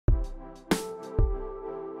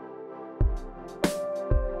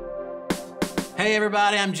Hey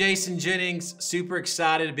everybody, I'm Jason Jennings. Super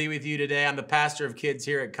excited to be with you today. I'm the pastor of kids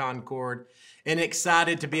here at Concord and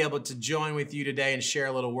excited to be able to join with you today and share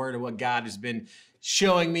a little word of what God has been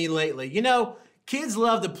showing me lately. You know, kids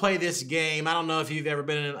love to play this game. I don't know if you've ever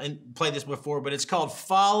been in and played this before, but it's called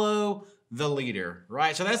Follow the Leader,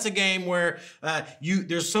 right? So that's a game where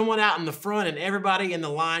there's someone out in the front and everybody in the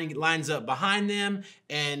line lines up behind them,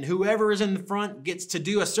 and whoever is in the front gets to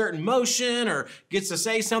do a certain motion or gets to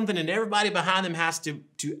say something, and everybody behind them has to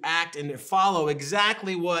act and follow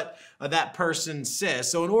exactly what that person says.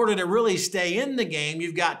 So in order to really stay in the game,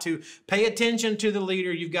 you've got to pay attention to the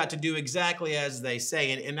leader. You've got to do exactly as they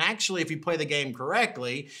say. And actually, if you play the game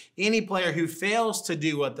correctly, any player who fails to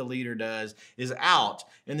do what the leader does is out.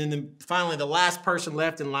 And then finally, the last person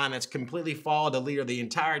left in line that's completely followed the leader the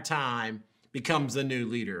entire time becomes the new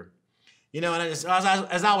leader. You know, and as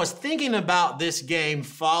I was thinking about this game,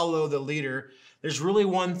 Follow the Leader, there's really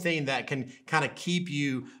one thing that can kind of keep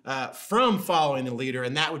you from following the leader,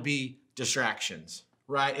 and that would be distractions,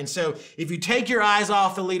 right? And so if you take your eyes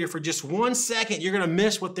off the leader for just 1 second, you're going to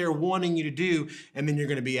miss what they're wanting you to do, and then you're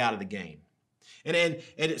going to be out of the game. And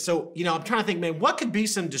so, you know, I'm trying to think, man, what could be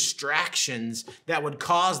some distractions that would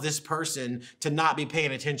cause this person to not be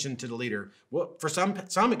paying attention to the leader? Well, for some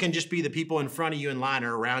it can just be the people in front of you in line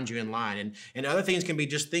or around you in line. And other things can be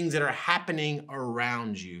just things that are happening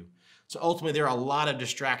around you. So ultimately, there are a lot of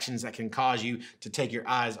distractions that can cause you to take your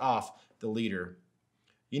eyes off the leader.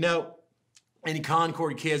 You know, and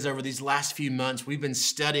Concord kids, over these last few months, we've been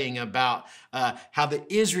studying about how the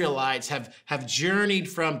Israelites have journeyed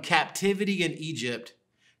from captivity in Egypt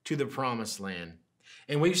to the promised land.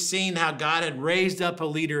 And we've seen how God had raised up a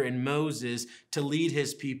leader in Moses to lead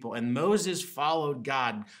his people. And Moses followed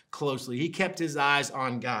God closely. He kept his eyes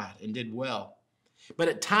on God and did well. But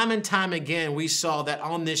at time and time again, we saw that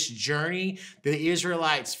on this journey, the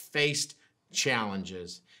Israelites faced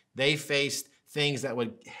challenges. They faced things that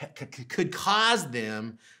could cause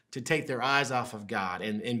them to take their eyes off of God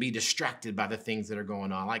and be distracted by the things that are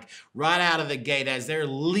going on. Like right out of the gate, as they're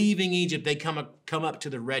leaving Egypt, they come up to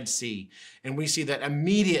the Red Sea. And we see that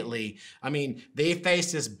immediately, they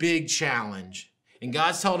face this big challenge. And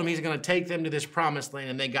God's told them he's going to take them to this promised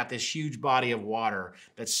land, and they got this huge body of water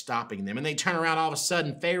that's stopping them. And they turn around, all of a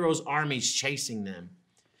sudden, Pharaoh's army's chasing them.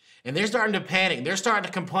 And they're starting to panic. They're starting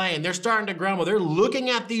to complain. They're starting to grumble. They're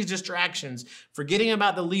looking at these distractions, forgetting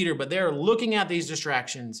about the leader, but they're looking at these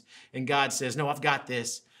distractions. And God says, no, I've got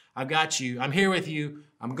this. I've got you. I'm here with you.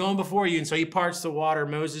 I'm going before you. And so he parts the water,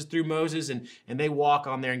 through Moses, and they walk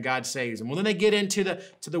on there, and God saves them. Well, then they get into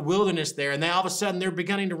the wilderness there, and all of a sudden they're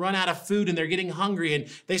beginning to run out of food, and they're getting hungry, and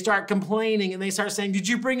they start complaining, and they start saying, did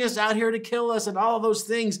you bring us out here to kill us? And all of those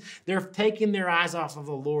things. They're taking their eyes off of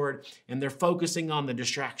the Lord, and they're focusing on the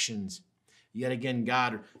distractions. Yet again,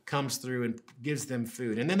 God comes through and gives them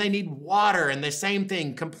food. And then they need water, and the same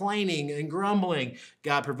thing, complaining and grumbling.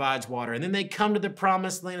 God provides water. And then they come to the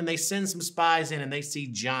promised land, and they send some spies in, and they see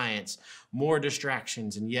giants, more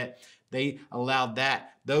distractions. And yet they allowed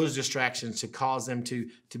those distractions to cause them to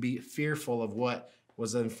be fearful of what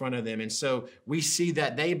was in front of them. And so we see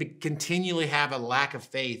that they continually have a lack of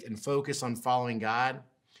faith and focus on following God,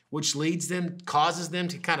 which leads them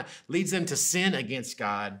to sin against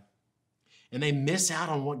God. And they miss out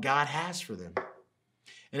on what God has for them.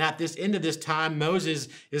 And at this end of this time,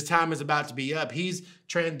 his time is about to be up. They're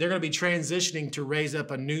going to be transitioning to raise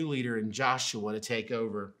up a new leader in Joshua to take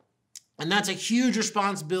over. And that's a huge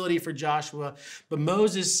responsibility for Joshua. But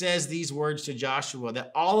Moses says these words to Joshua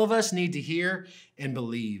that all of us need to hear and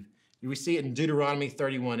believe. We see it in Deuteronomy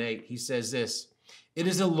 31:8. He says this, "It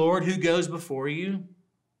is the Lord who goes before you.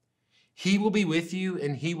 He will be with you,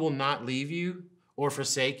 and he will not leave you or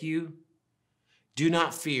forsake you. Do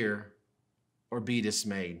not fear or be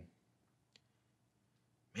dismayed."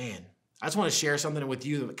 Man, I just want to share something with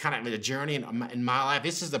you, kind of a journey in my life.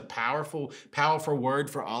 This is a powerful, powerful word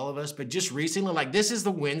for all of us. But just recently, this is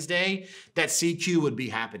the Wednesday that CQ would be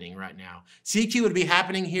happening right now. CQ would be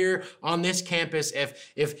happening here on this campus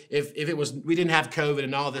if we didn't have COVID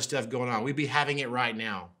and all this stuff going on. We'd be having it right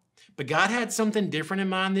now. But God had something different in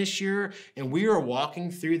mind this year, and we are walking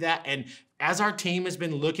through that. And as our team has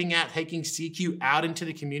been looking at taking CQ out into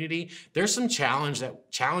the community, there's some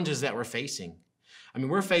challenges that we're facing.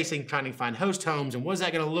 We're facing trying to find host homes, and what is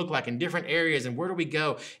that going to look like in different areas, and where do we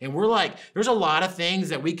go? And we're there's a lot of things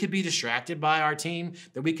that we could be distracted by, our team,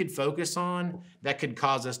 that we could focus on that could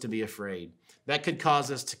cause us to be afraid, that could cause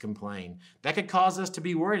us to complain, that could cause us to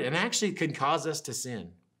be worried, and actually could cause us to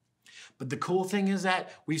sin. But the cool thing is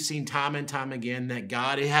that we've seen time and time again that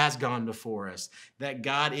God has gone before us, that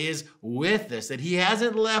God is with us, that he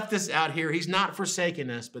hasn't left us out here. He's not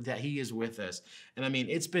forsaken us, but that he is with us. And I mean,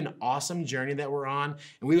 it's been an awesome journey that we're on.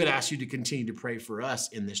 And we would ask you to continue to pray for us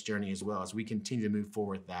in this journey as well as we continue to move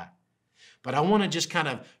forward with that. But I want to just kind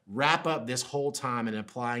of wrap up this whole time and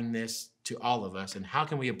applying this to all of us. And how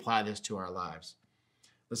can we apply this to our lives?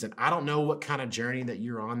 Listen, I don't know what kind of journey that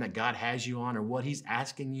you're on, that God has you on, or what he's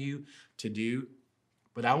asking you to do,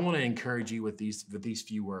 but I want to encourage you with these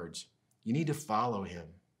few words. You need to follow him.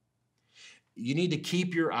 You need to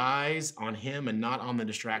keep your eyes on him and not on the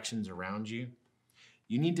distractions around you.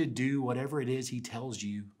 You need to do whatever it is he tells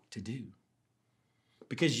you to do.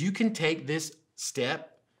 Because you can take this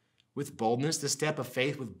step with boldness, the step of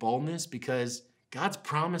faith with boldness, because God's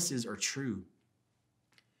promises are true.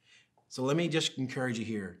 So let me just encourage you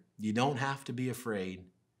here. You don't have to be afraid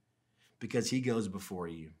because he goes before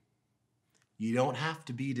you. You don't have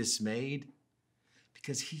to be dismayed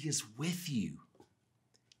because he is with you.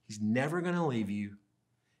 He's never going to leave you.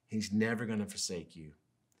 He's never going to forsake you.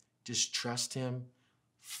 Just trust him.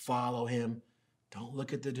 Follow him. Don't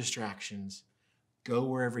look at the distractions. Go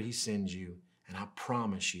wherever he sends you. And I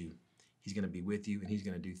promise you, he's going to be with you and he's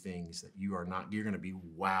going to do things that you're going to be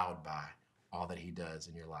wowed by all that he does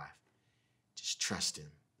in your life. Just trust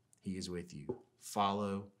him. He is with you.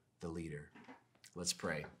 Follow the leader. Let's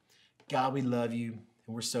pray. God, we love you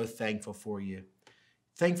and we're so thankful for you.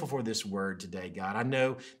 Thankful for this word today, God. I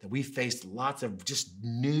know that we faced lots of just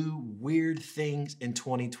new, weird things in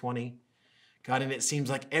 2020. God, and it seems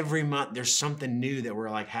like every month there's something new that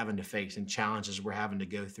we're like having to face and challenges we're having to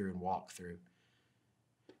go through and walk through.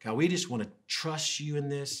 God, we just want to trust you in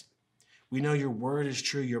this. We know your word is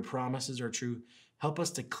true. Your promises are true. Help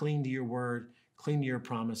us to cling to your word, cling to your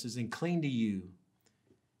promises, and cling to you.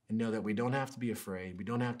 And know that we don't have to be afraid. We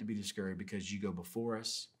don't have to be discouraged because you go before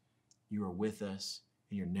us, you are with us,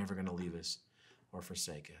 and you're never going to leave us or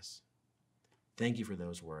forsake us. Thank you for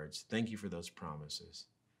those words. Thank you for those promises.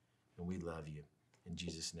 And we love you. In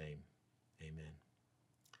Jesus' name, amen.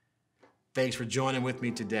 Thanks for joining with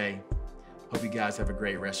me today. Hope you guys have a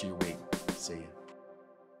great rest of your week. See you.